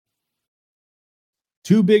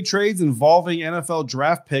Two big trades involving NFL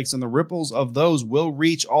draft picks, and the ripples of those will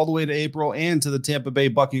reach all the way to April and to the Tampa Bay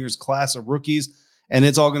Buccaneers class of rookies. And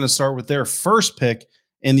it's all going to start with their first pick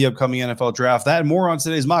in the upcoming NFL draft. That and more on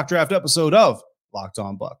today's mock draft episode of Locked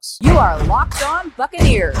On Bucs. You are Locked On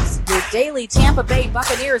Buccaneers, your daily Tampa Bay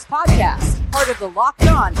Buccaneers podcast, part of the Locked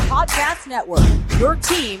On Podcast Network, your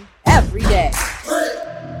team every day.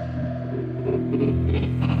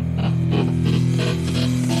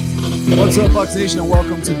 What's up, Bucs Nation, and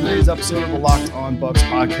welcome to today's episode of the Locked On Bucs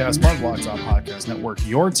podcast, part of the Locked On Podcast Network,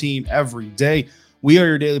 your team every day. We are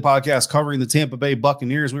your daily podcast covering the Tampa Bay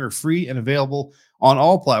Buccaneers. We are free and available on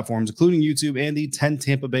all platforms, including YouTube and the 10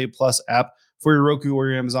 Tampa Bay Plus app for your Roku or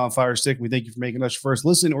your Amazon Fire Stick. We thank you for making us your first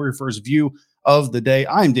listen or your first view of the day.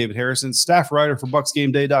 I'm David Harrison, staff writer for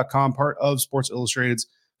BucsGameDay.com, part of Sports Illustrated's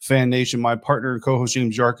Fan Nation. My partner and co-host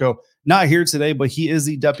James Jarko, not here today, but he is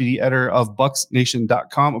the deputy editor of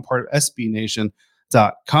BucsNation.com, a part of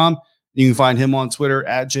SBNation.com. You can find him on Twitter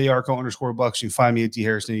at JRko_Bucs. You can find me at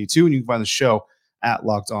DHarrison82, and you can find the show at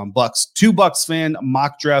Locked On Bucs. Two Bucs fan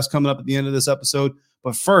mock drafts coming up at the end of this episode.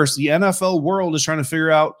 But first, the NFL world is trying to figure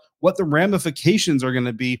out what the ramifications are going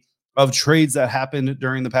to be of trades that happened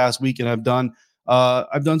during the past week, and I've done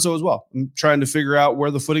so as well. I'm trying to figure out where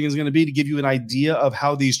the footing is going to be to give you an idea of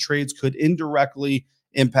how these trades could indirectly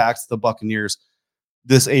impact the Buccaneers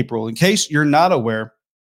this April. In case you're not aware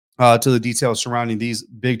to the details surrounding these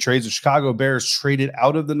big trades, the Chicago Bears traded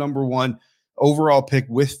out of the number one overall pick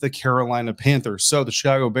with the Carolina Panthers. So the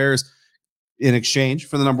Chicago Bears, in exchange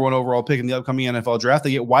for the number one overall pick in the upcoming NFL draft,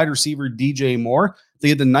 they get wide receiver DJ Moore. They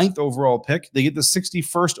get the 9th overall pick. They get the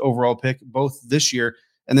 61st overall pick both this year.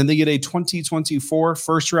 And then they get a 2024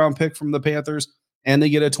 first-round pick from the Panthers, and they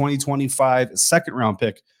get a 2025 second-round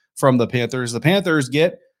pick from the Panthers. The Panthers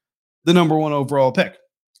get the number one overall pick.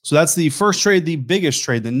 So that's the first trade, the biggest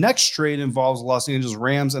trade. The next trade involves the Los Angeles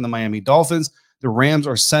Rams and the Miami Dolphins. The Rams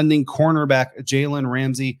are sending cornerback Jalen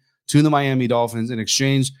Ramsey to the Miami Dolphins. In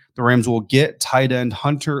exchange, the Rams will get tight end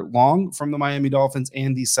Hunter Long from the Miami Dolphins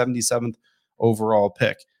and the 77th overall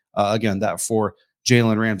pick. Again, that for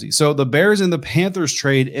Jalen Ramsey. So the Bears and the Panthers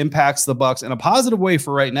trade impacts the Bucs in a positive way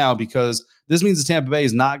for right now, because this means the Tampa Bay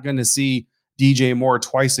is not going to see DJ Moore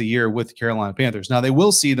twice a year with the Carolina Panthers. Now they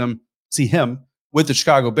will see him with the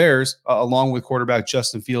Chicago Bears, along with quarterback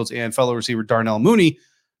Justin Fields and fellow receiver Darnell Mooney,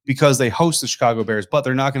 because they host the Chicago Bears, but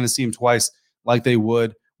they're not going to see him twice like they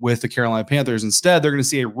would with the Carolina Panthers. Instead, they're going to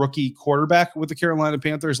see a rookie quarterback with the Carolina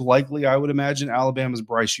Panthers. Likely, I would imagine, Alabama's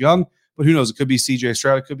Bryce Young, but who knows? It could be CJ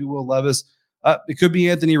Stroud. It could be Will Levis. It could be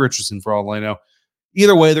Anthony Richardson, for all I know.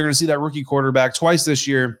 Either way, they're going to see that rookie quarterback twice this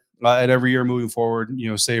year, and every year moving forward,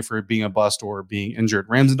 save for it being a bust or being injured.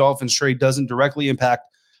 Rams and Dolphins trade doesn't directly impact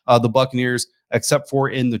the Buccaneers, except for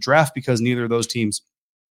in the draft, because neither of those teams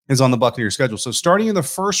is on the Buccaneers schedule. So starting in the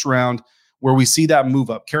first round, where we see that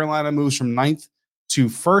move up, Carolina moves from 9th to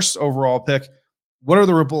 1st overall pick. What are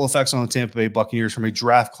the ripple effects on the Tampa Bay Buccaneers from a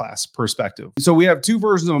draft class perspective? So we have two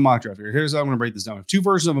versions of a mock draft here. Here's how I'm going to break this down. We have two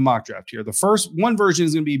versions of a mock draft here. The first one version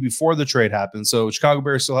is going to be before the trade happens. So Chicago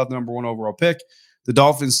Bears still have the number one overall pick. The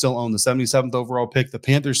Dolphins still own the 77th overall pick. The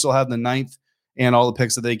Panthers still have the 9th and all the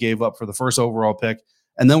picks that they gave up for the first overall pick.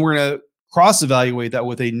 And then we're going to cross-evaluate that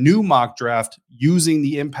with a new mock draft using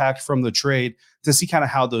the impact from the trade to see kind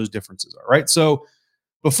of how those differences are, right? So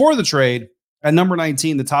before the trade, at number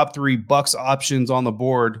 19, the top three Bucs options on the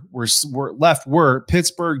board were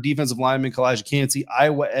Pittsburgh defensive lineman Kalijah Kancey,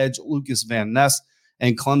 Iowa edge Lucas Van Ness,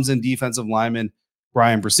 and Clemson defensive lineman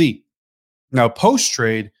Brian Bresee. Now,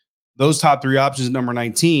 post-trade, those top three options at number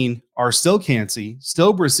 19 are still Kancey,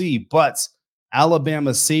 still Bresee, but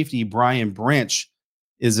Alabama safety Brian Branch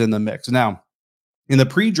is in the mix. Now, in the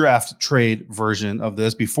pre-draft trade version of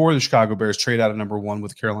this, before the Chicago Bears trade out of number one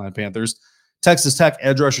with the Carolina Panthers, Texas Tech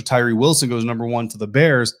edge rusher Tyree Wilson goes number one to the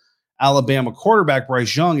Bears. Alabama quarterback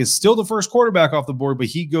Bryce Young is still the first quarterback off the board, but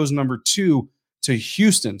he goes number 2 to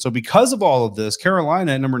Houston. So because of all of this,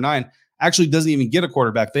 Carolina at number 9 actually doesn't even get a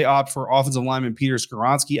quarterback. They opt for offensive lineman Peter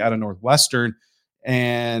Skoronski out of Northwestern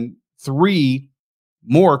and 3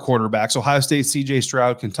 more quarterbacks. Ohio State CJ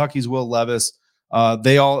Stroud, Kentucky's Will Levis. Total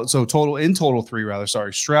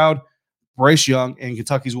 3 Stroud, Bryce Young, and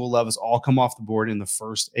Kentucky's Will Levis all come off the board in the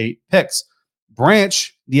first 8 picks.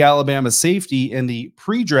 Branch, the Alabama safety, in the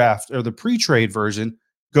pre-draft or the pre-trade version,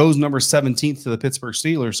 goes number 17th to the Pittsburgh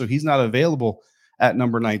Steelers, so he's not available at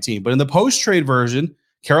number 19. But in the post-trade version,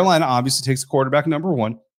 Carolina obviously takes the quarterback at number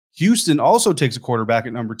 1. Houston also takes a quarterback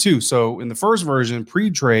at number 2. So in the first version,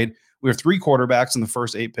 pre-trade, we have 3 quarterbacks in the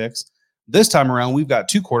first 8 picks. This time around, we've got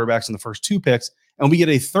 2 quarterbacks in the first 2 picks, and we get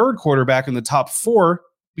a third quarterback in the top 4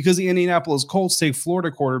 because the Indianapolis Colts take Florida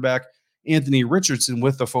quarterback Anthony Richardson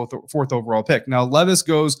with the fourth overall pick. Now, Levis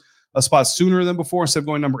goes a spot sooner than before. Instead of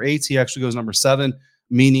going number 8, he actually goes number 7,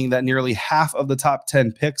 meaning that nearly half of the top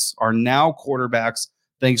 10 picks are now quarterbacks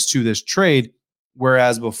thanks to this trade,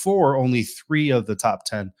 whereas before only 3 of the top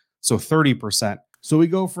 10, so 30%. So we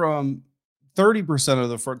go from 30% of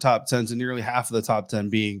the top 10 to nearly half of the top 10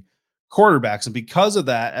 being quarterbacks. And because of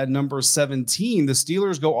that, at number 17, the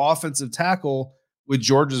Steelers go offensive tackle with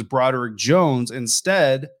Georgia's Broderick Jones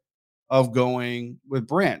instead of going with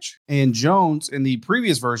Branch. And Jones in the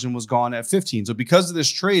previous version was gone at 15. So because of this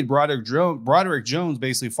trade, Broderick Jones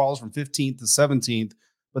basically falls from 15th to 17th,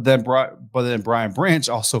 but then Brian Branch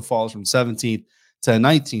also falls from 17th to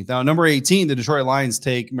 19th. Now, number 18, the Detroit Lions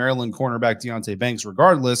take Maryland cornerback Deonte Banks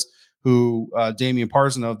regardless, who Damian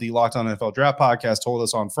Parson of the Locked On NFL Draft podcast told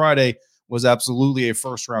us on Friday was absolutely a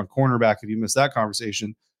first-round cornerback. If you missed that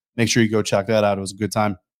conversation, make sure you go check that out. It was a good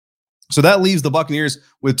time. So that leaves the Buccaneers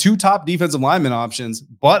with 2 top defensive lineman options,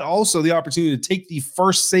 but also the opportunity to take the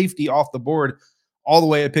first safety off the board all the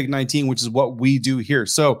way at pick 19, which is what we do here.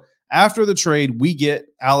 So after the trade, we get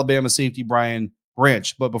Alabama safety Brian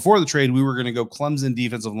Branch. But before the trade, we were going to go Clemson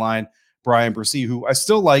defensive line Brian Bresee, who I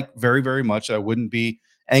still like very, very much. I wouldn't be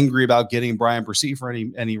angry about getting Brian Bresee for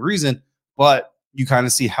any reason, but you kind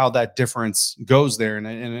of see how that difference goes there. And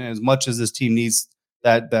as much as this team needs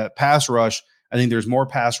that pass rush, I think there's more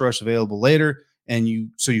pass rush available later, and you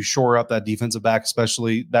shore up that defensive back,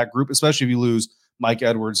 especially that group, especially if you lose Mike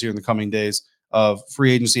Edwards here in the coming days of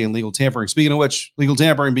free agency and legal tampering. Speaking of which, legal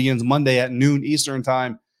tampering begins Monday at noon Eastern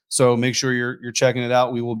time, so make sure you're checking it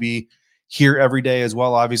out. We will be here every day as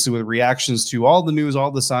well, obviously with reactions to all the news,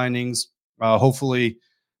 all the signings. Hopefully,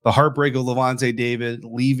 the heartbreak of Levante David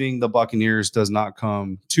leaving the Buccaneers does not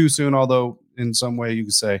come too soon, although in some way you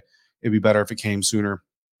could say it'd be better if it came sooner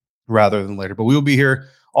rather than later. But we will be here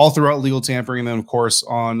all throughout legal tampering. And then, of course,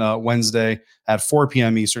 on Wednesday at 4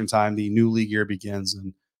 p.m. Eastern time, the new league year begins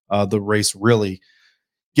and the race really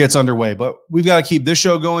gets underway. But we've got to keep this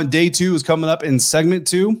show going. Day 2 is coming up in segment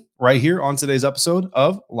 2 right here on today's episode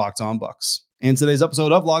of Locked On Bucs. And today's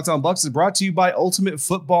episode of Locked On Bucs is brought to you by Ultimate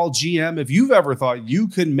Football GM. If you've ever thought you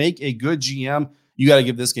could make a good GM, you got to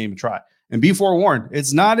give this game a try. And be forewarned,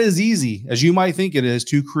 it's not as easy as you might think it is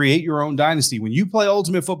to create your own dynasty. When you play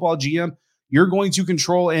Ultimate Football GM, you're going to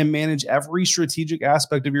control and manage every strategic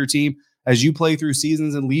aspect of your team as you play through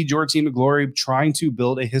seasons and lead your team to glory, trying to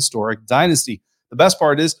build a historic dynasty. The best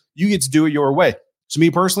part is you get to do it your way. So me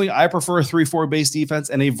personally, I prefer a 3-4 base defense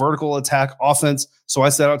and a vertical attack offense. So I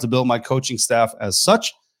set out to build my coaching staff as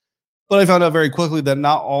such. But I found out very quickly that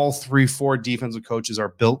not all 3-4 defensive coaches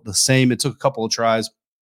are built the same. It took a couple of tries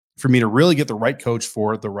for me to really get the right coach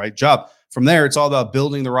for the right job. From there, it's all about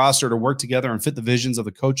building the roster to work together and fit the visions of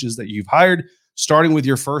the coaches that you've hired, starting with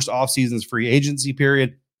your first offseason's free agency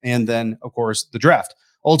period, and then, of course, the draft.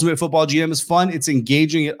 Ultimate Football GM is fun. It's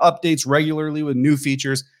engaging. It updates regularly with new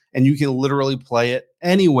features, and you can literally play it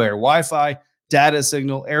anywhere. Wi-Fi, data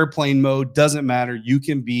signal, airplane mode, doesn't matter. You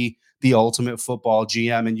can be the Ultimate Football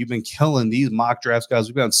GM, and you've been killing these mock drafts, guys.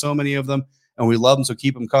 We've done so many of them, and we love them, so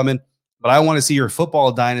keep them coming. But I want to see your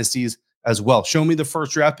football dynasties as well. Show me the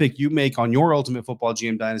first draft pick you make on your Ultimate Football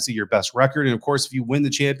GM dynasty, your best record. And of course, if you win the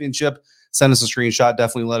championship, send us a screenshot.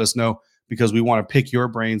 Definitely let us know because we want to pick your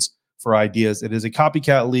brains for ideas. It is a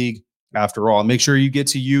copycat league after all. Make sure you get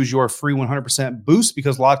to use your free 100% boost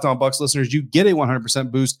because Locked On Bucs listeners, you get a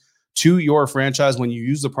 100% boost to your franchise when you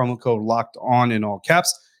use the promo code Locked On in all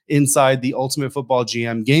caps inside the Ultimate Football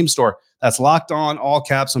GM game store. That's Locked On, all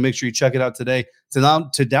caps, so make sure you check it out today. To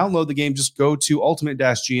download the game, just go to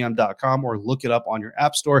ultimate-gm.com or look it up on your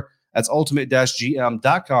app store. That's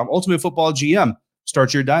ultimate-gm.com. Ultimate Football GM.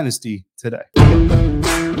 Start your dynasty today.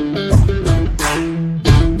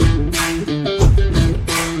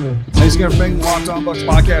 Thanks again for making the Locked On Bucs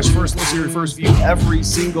podcast first listen, your first view every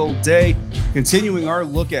single day. Continuing our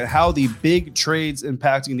look at how the big trades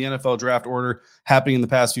impacting the NFL draft order happening in the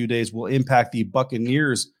past few days will impact the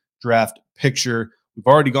Buccaneers draft picture. We've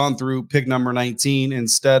already gone through pick number 19.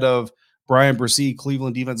 Instead of Brian Bresee,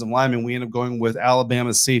 Cleveland defensive lineman, we end up going with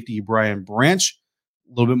Alabama safety Brian Branch.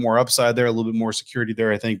 A little bit more upside there, a little bit more security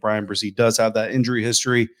there. I think Brian Bresee does have that injury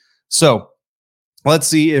history. So let's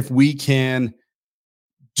see if we can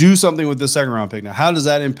do something with the second round pick. Now, how does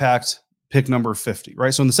that impact pick number 50,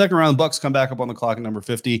 right? So in the second round, the Bucs come back up on the clock at number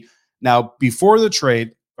 50. Now, before the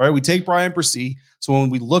trade, all right, we take Brian Bresee. So when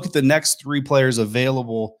we look at the next 3 players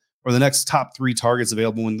available or the next top 3 targets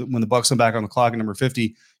available when the Bucs come back on the clock at number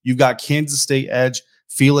 50, you've got Kansas State edge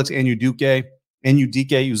Felix Anudike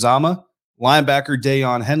Uzama, linebacker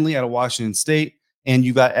Dayon Henley out of Washington State, and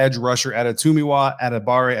you've got edge rusher Adetomiwa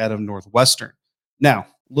Adebawore out of Northwestern. Now,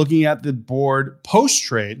 looking at the board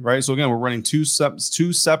post-trade, right? So again, we're running two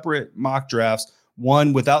separate mock drafts,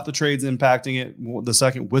 one without the trades impacting it, the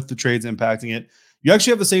second with the trades impacting it. You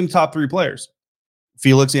actually have the same top three players.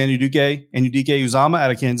 Felix Anudike-Uzomah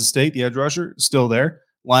out of Kansas State, the edge rusher, still there.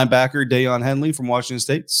 Linebacker Deion Henley from Washington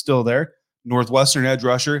State, still there. Northwestern edge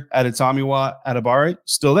rusher Adetomiwa Adebawore,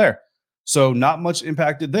 still there. So not much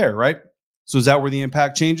impacted there, right? So is that where the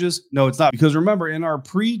impact changes? No, it's not. Because remember, in our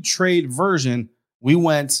pre-trade version, we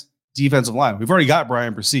went defensive line. We've already got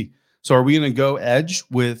Bryan Bresee. So are we going to go edge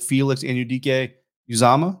with Felix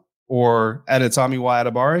Anudike-Uzomah or Adetomiwa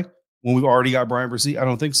Adebawore when we've already got Bryan Bresee? I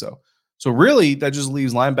don't think so. So really, that just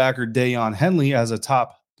leaves linebacker Deion Henley as a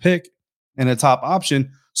top pick and a top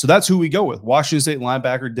option. So that's who we go with. Washington State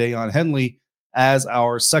linebacker Deion Henley as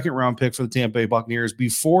our second round pick for the Tampa Bay Buccaneers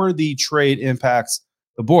before the trade impacts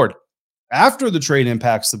the board. After the trade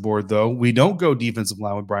impacts the board, though, we don't go defensive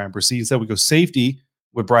line with Bryan Bresee. Instead, we go safety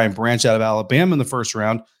with Brian Branch out of Alabama in the first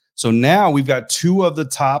round. So now we've got two of the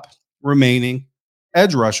top remaining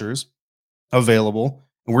edge rushers available.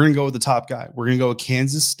 And we're going to go with the top guy. We're going to go with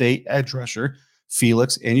Kansas State edge rusher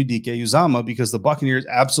Felix Anudike-Uzomah because the Buccaneers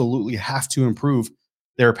absolutely have to improve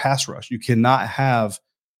their pass rush. You cannot have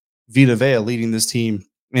Vita Vea leading this team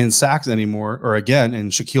in sacks anymore, or again,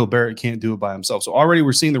 and Shaquille Barrett can't do it by himself. So already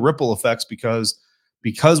we're seeing the ripple effects because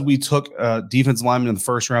we took defensive lineman in the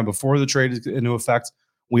first round before the trade is into effect.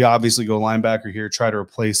 We obviously go linebacker here, try to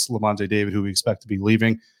replace Lavonte David, who we expect to be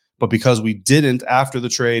leaving. But because we didn't after the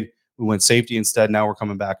trade, we went safety instead. Now we're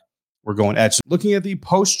coming back. We're going edge. Looking at the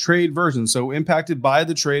post-trade version, so impacted by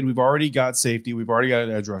the trade, we've already got safety. We've already got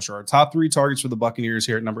an edge rusher. Our top three targets for the Buccaneers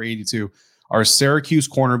here at number 82 are Syracuse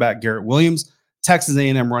cornerback Garrett Williams, Texas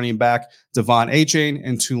A&M running back Devon Achane,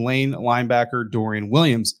 and Tulane linebacker Dorian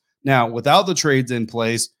Williams. Now, without the trades in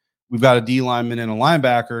place, we've got a D lineman and a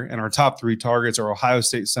linebacker, and our top three targets are Ohio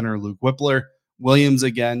State center Luke Whippler, Williams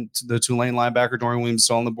again, the Tulane linebacker Dorian Williams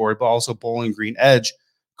still on the board, but also Bowling Green edge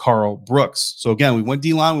Carl Brooks. So again, we went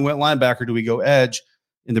D-line, we went linebacker. Do we go edge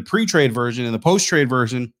in the pre-trade version? In the post-trade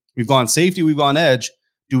version, we've gone safety, we've gone edge.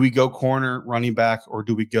 Do we go corner, running back, or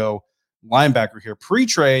do we go linebacker here?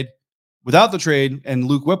 Pre-trade, without the trade, and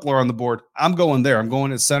Luke Whippler on the board, I'm going there. I'm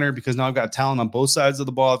going at center because now I've got talent on both sides of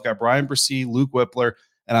the ball. I've got Bryan Bresee, Luke Whippler,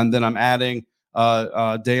 and then I'm adding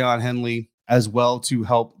Deion Henley as well to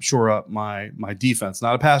help shore up my defense.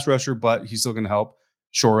 Not a pass rusher, but he's still going to help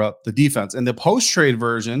shore up the defense. And the post-trade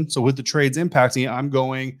version, so with the trades impacting it, I'm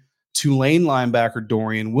going Tulane linebacker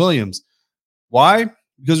Dorian Williams. Why?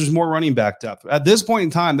 Because there's more running back depth. At this point in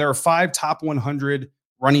time, there are 5 top 100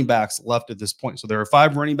 running backs left at this point. So there are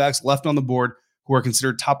 5 running backs left on the board who are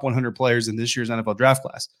considered top 100 players in this year's NFL draft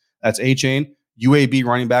class. That's Achane, UAB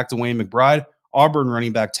running back Dwayne McBride, Auburn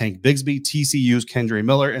running back Tank Bigsby, TCU's Kendre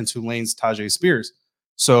Miller, and Tulane's Tajay Spears.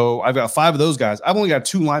 So I've got 5 of those guys. I've only got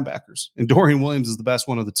 2 linebackers, and Dorian Williams is the best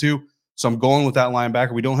one of the 2. So I'm going with that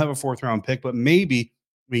linebacker. We don't have a 4th-round pick, but maybe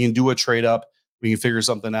we can do a trade up. We can figure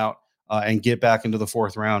something out and get back into the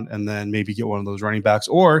 4th round and then maybe get one of those running backs.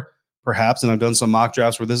 Or perhaps, and I've done some mock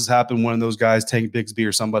drafts where this has happened, one of those guys, Tank Bigsby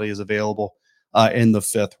or somebody, is available in the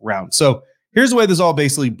 5th round. So here's the way this all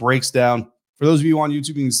basically breaks down. For those of you on YouTube,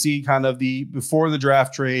 you can see kind of the before the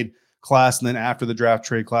draft trade class and then after the draft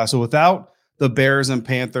trade class. So without the Bears and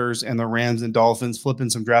Panthers and the Rams and Dolphins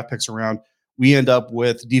flipping some draft picks around, we end up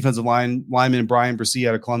with defensive lineman Bryan Bresee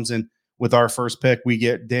out of Clemson with our first pick. We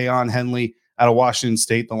get Deion Henley out of Washington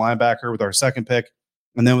State, the linebacker, with our second pick.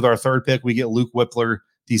 And then with our third pick, we get Luke Whippler,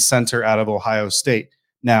 the center out of Ohio State.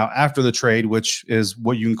 Now, after the trade, which is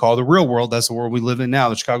what you can call the real world, that's the world we live in now.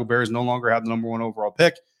 The Chicago Bears no longer have the number 1 overall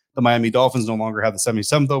pick. The Miami Dolphins no longer have the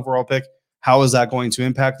 77th overall pick. How is that going to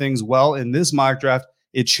impact things? Well, in this mock draft,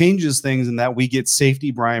 it changes things in that we get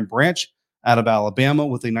safety Brian Branch out of Alabama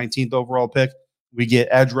with the 19th overall pick. We get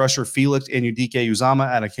edge rusher Felix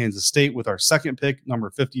Anudike-Uzomah out of Kansas State with our second pick, number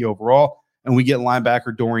 50 overall. And we get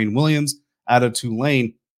linebacker Dorian Williams out of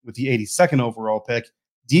Tulane with the 82nd overall pick.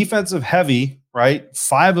 Defensive heavy, right?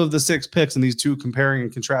 5 of the 6 picks in these 2 comparing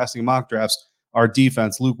and contrasting mock drafts are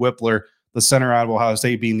defense. Luke Whippler, the center out of Ohio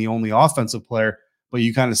State, being the only offensive player. But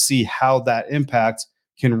you kind of see how that impact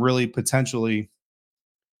can really potentially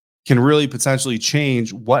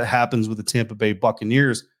change what happens with the Tampa Bay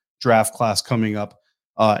Buccaneers draft class coming up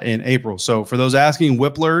in April. So for those asking,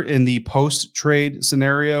 Whippler in the post-trade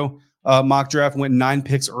scenario mock draft went 9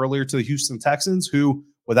 picks earlier to the Houston Texans, who,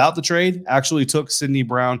 without the trade, actually took Sidney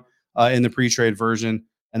Brown in the pre-trade version,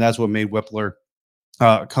 and that's what made Whippler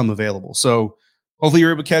come available. So hopefully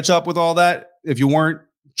you're able to catch up with all that. If you weren't,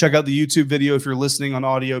 check out the YouTube video if you're listening on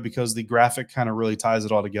audio, because the graphic kind of really ties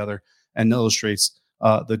it all together and illustrates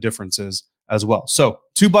the differences as well. So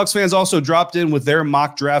 2 Bucs fans also dropped in with their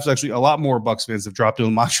mock drafts. Actually, a lot more Bucs fans have dropped in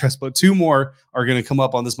with mock drafts, but 2 more are going to come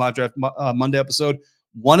up on this mock draft Monday episode.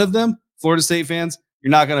 One of them, Florida State fans,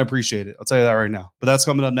 you're not going to appreciate it. I'll tell you that right now. But that's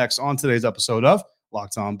coming up next on today's episode of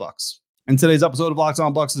Locked On Bucs. And today's episode of Locked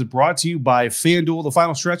On Bucs is brought to you by FanDuel. The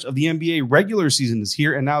final stretch of the NBA regular season is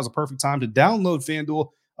here, and now is a perfect time to download FanDuel,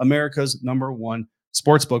 America's #1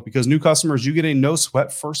 sportsbook, because new customers, you get a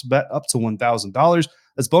no-sweat first bet up to $1,000.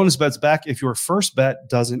 That's bonus bets back if your first bet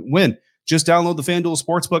doesn't win. Just download the FanDuel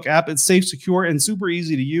Sportsbook app. It's safe, secure, and super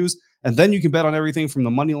easy to use, and then you can bet on everything from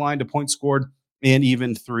the money line to points scored and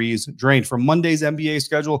even threes drained. For Monday's NBA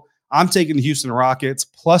schedule, I'm taking the Houston Rockets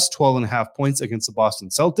plus 12.5 points against the Boston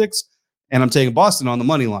Celtics, and I'm taking Boston on the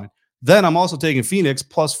money line. Then I'm also taking Phoenix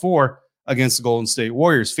plus 4 against the Golden State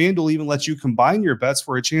Warriors. FanDuel even lets you combine your bets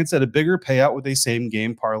for a chance at a bigger payout with a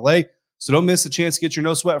same-game parlay. So don't miss the chance to get your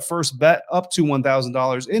no-sweat first bet up to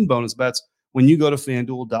 $1,000 in bonus bets when you go to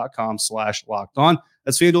FanDuel.com/lockedon.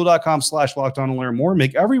 That's FanDuel.com/lockedon to learn more.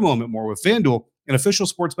 Make every moment more with FanDuel, an official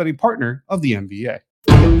sports betting partner of the NBA.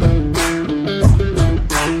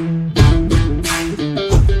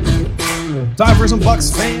 Time for some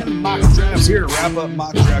Bucs fan mock drafts here to wrap up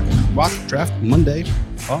mock draft Monday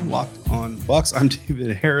on Locked On Bucs. I'm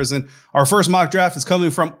David Harrison. Our first mock draft is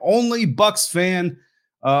coming from Only Bucs Fan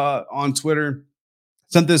on Twitter.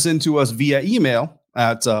 Sent this in to us via email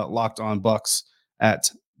at lockedonbucks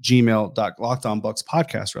at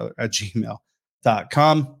lockedonbuckspodcast rather at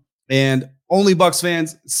gmail.com. And Only Bucs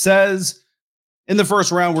Fans says, in the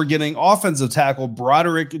first round, we're getting offensive tackle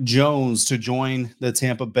Broderick Jones to join the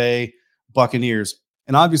Tampa Bay Buccaneers.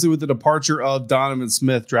 And obviously with the departure of Donovan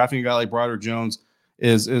Smith, drafting a guy like Broderick Jones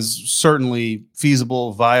is certainly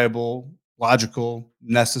feasible, viable, logical,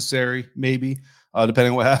 necessary, maybe,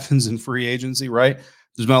 depending on what happens in free agency, right?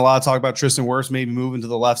 There's been a lot of talk about Tristan Wirfs maybe moving to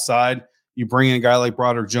the left side. You bring in a guy like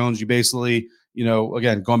Broderick Jones, you basically,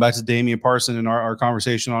 again, going back to Damian Parson and our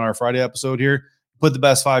conversation on our Friday episode here, put the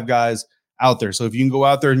best 5 guys out there. So if you can go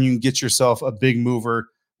out there and you can get yourself a big mover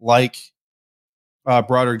like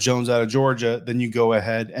Broderick Jones out of Georgia, then you go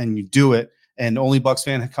ahead and you do it. And Only Bucs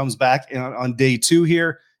Fan comes back on day 2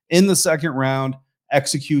 here in the second round,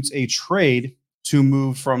 executes a trade to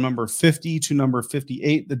move from number 50 to number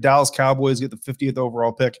 58. The Dallas Cowboys get the 50th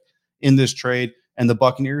overall pick in this trade, and the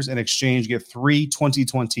Buccaneers in exchange get 3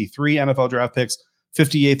 2023 NFL draft picks,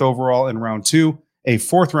 58th overall in round 2, a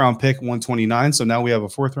 4th round pick, 129. So now we have a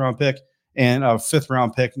 4th round pick and a 5th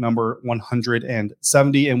round pick, number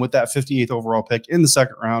 170. And with that 58th overall pick in the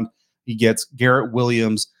second round, he gets Garrett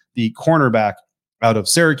Williams, the cornerback out of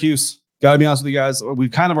Syracuse. Got to be honest with you guys,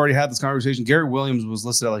 we've kind of already had this conversation. Garrett Williams was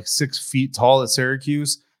listed at like 6 feet tall at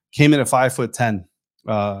Syracuse, came in at 5'10"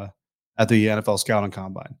 at the NFL Scouting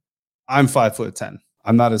Combine. I'm 5'10".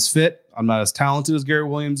 I'm not as fit. I'm not as talented as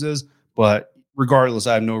Garrett Williams is, but regardless,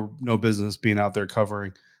 I have no business being out there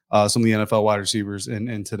covering some of the NFL wide receivers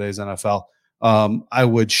in today's NFL. I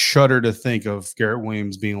would shudder to think of Garrett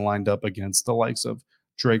Williams being lined up against the likes of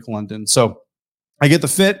Drake London. So I get the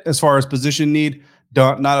fit as far as position need.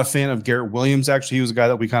 Not a fan of Garrett Williams. Actually, he was a guy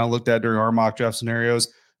that we kind of looked at during our mock draft scenarios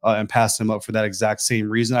and passed him up for that exact same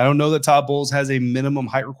reason. I don't know that Todd Bowles has a minimum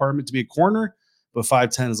height requirement to be a corner, but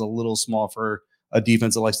 5'10" is a little small for a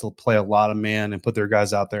defense that likes to play a lot of man and put their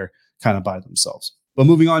guys out there kind of by themselves. But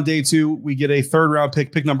moving on, day 2, we get a 3rd round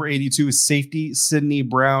pick. Pick number 82 is safety Sidney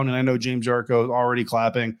Brown. And I know James Jarko is already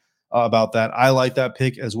clapping about that. I like that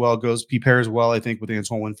pick as well. He pairs well, I think, with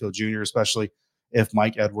Antoine Winfield Jr., especially if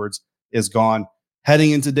Mike Edwards is gone.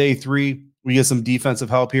 Heading into day 3, we get some defensive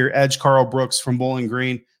help here. Edge Carl Brooks from Bowling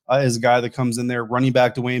Green is a guy that comes in there. Running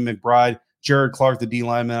back Dwayne McBride, Jared Clark, the D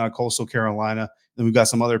lineman out of Coastal Carolina. Then we've got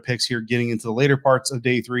some other picks here getting into the later parts of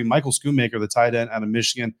day 3. Michael Schoonmaker, the tight end out of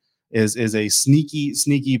Michigan, is a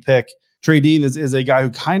sneaky pick. Trey Dean is a guy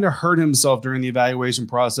who kind of hurt himself during the evaluation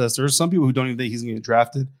process. There's some people who don't even think he's going to get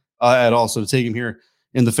drafted at all. So to take him here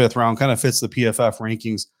in the 5th round kind of fits the PFF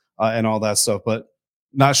rankings and all that stuff. But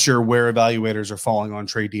not sure where evaluators are falling on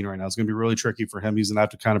Trey Dean right now. It's going to be really tricky for him. He's going to have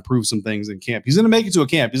to kind of prove some things in camp. He's going to make it to a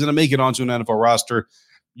camp. He's going to make it onto an NFL roster,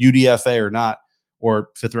 UDFA or not, or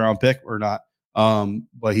 5th round pick or not.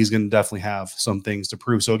 But he's going to definitely have some things to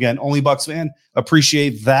prove. So again, Only Bucs Fan,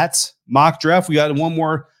 appreciate that mock draft. We got one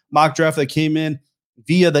more mock draft that came in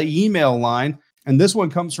via the email line. And this one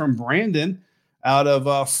comes from Brandon out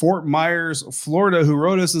of Fort Myers, Florida, who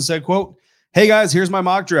wrote us and said, quote, "Hey guys, here's my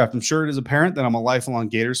mock draft. I'm sure it is apparent that I'm a lifelong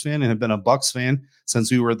Gators fan and have been a Bucs fan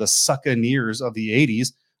since we were the Buccaneers of the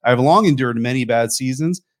 80s. I have long endured many bad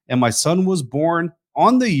seasons, and my son was born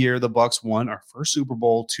on the year the Bucs won our first Super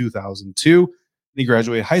Bowl, 2002. He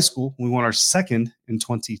graduated high school. We won our second in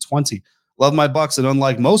 2020. Love my Bucks, and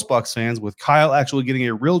unlike most Bucks fans, with Kyle actually getting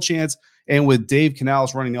a real chance and with Dave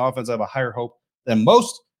Canales running the offense, I have a higher hope than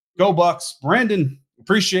most. Go Bucks. Brandon,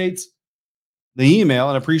 appreciates the email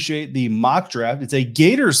and appreciate the mock draft. It's a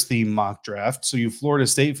Gators themed mock draft, so you Florida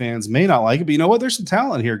State fans may not like it, but you know what? There's some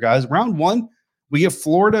talent here, guys. Round 1, we get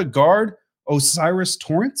Florida guard Osiris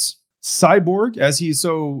Torrance, Cyborg, as he's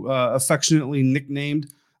so affectionately nicknamed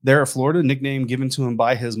there at Florida, nickname given to him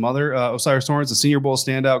by his mother. Osiris Torrance, a Senior Bowl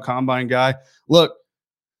standout, combine guy. Look,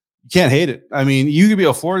 you can't hate it. I mean, you could be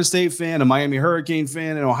a Florida State fan, a Miami Hurricane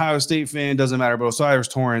fan, an Ohio State fan, doesn't matter. But Osiris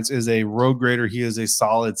Torrance is a road grader. He is a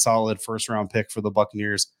solid first-round pick for the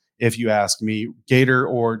Buccaneers, if you ask me, Gator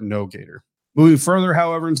or no Gator. Moving further,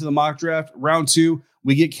 however, into the mock draft, round 2,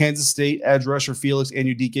 we get Kansas State edge rusher Felix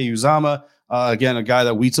Anudike-Uzomah. Again, a guy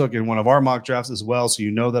that we took in one of our mock drafts as well, so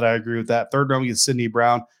you know that I agree with that. Third round, we get Sidney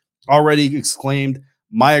Brown. Already exclaimed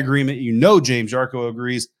my agreement. You know James Yarko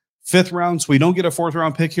agrees. 5th round, so we don't get a 4th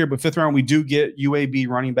round pick here, but 5th round, we do get UAB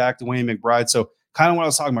running back Dwayne McBride. So kind of what I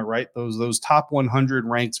was talking about, right? Those top 100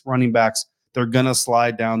 ranked running backs, they're going to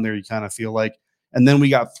slide down there, you kind of feel like. And then we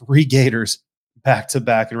got 3 Gators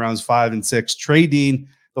back-to-back in rounds 5 and 6. Trey Dean,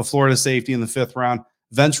 the Florida safety in the 5th round.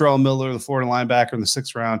 Ventrell Miller, the Florida linebacker in the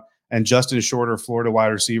 6th round. And Justin Shorter, Florida wide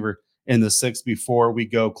receiver in the 6th before we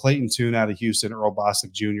go Clayton Tune out of Houston, Earl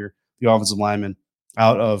Bostic Jr., the offensive lineman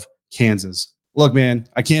out of Kansas. Look, man,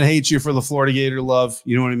 I can't hate you for the Florida Gator love.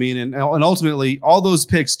 You know what I mean? And ultimately, all those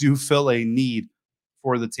picks do fill a need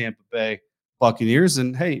for the Tampa Bay Buccaneers.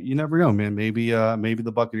 And hey, you never know, man. Maybe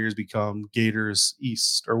the Buccaneers become Gators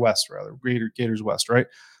East or West, rather. Gators West, right?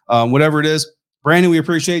 Whatever it is. Brandon, we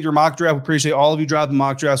appreciate your mock draft. We appreciate all of you dropping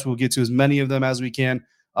mock drafts. We'll get to as many of them as we can.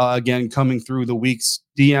 Again, coming through the weeks,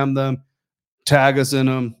 DM them, tag us in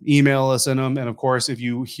them, email us in them. And of course, if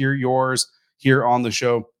you hear yours here on the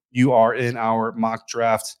show, you are in our mock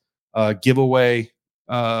draft giveaway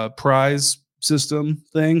prize system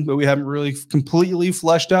thing that we haven't really completely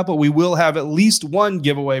fleshed out, but we will have at least one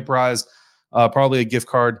giveaway prize, probably a gift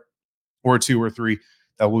card or 2 or 3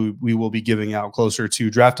 that we will be giving out closer to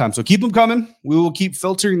draft time. So keep them coming. We will keep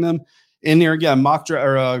filtering them in there. Again, mock draft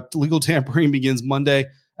or legal tampering begins Monday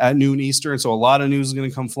at noon Eastern. So a lot of news is going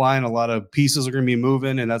to come flying. A lot of pieces are going to be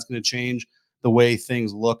moving, and that's going to change the way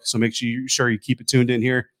things look. So make sure you keep it tuned in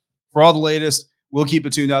here for all the latest. We'll keep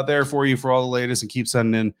it tuned out there for you for all the latest and keep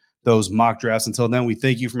sending in those mock drafts. Until then, we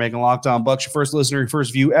thank you for making Locked On Bucks your first listener, your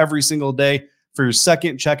first view every single day. For your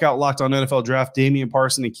second, check out Locked On NFL Draft. Damian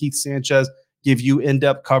Parson and Keith Sanchez give you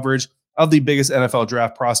in-depth coverage of the biggest NFL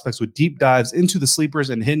draft prospects with deep dives into the sleepers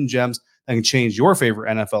and hidden gems that can change your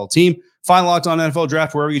favorite NFL team. Find Locked On NFL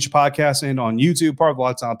Draft wherever you get your podcasts and on YouTube, part of the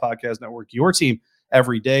Locked On Podcast Network, your team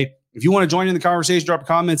every day. If you want to join in the conversation, drop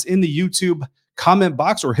comments in the YouTube comment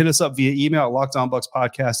box or hit us up via email at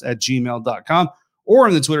lockedonbuckspodcast@gmail.com or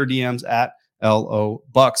in the Twitter DMs at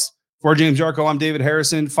LOBucks. For James Yarko, I'm David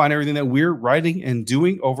Harrison. Find everything that we're writing and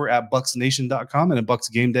doing over at bucksnation.com and at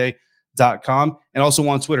bucksgameday.com, and also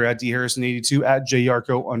on Twitter at dharrison82 at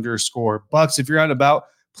jyarko_bucks. If you're out and about,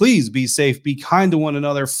 please be safe, be kind to one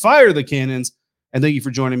another, fire the cannons, and thank you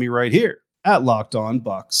for joining me right here at Locked On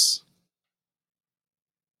Bucks.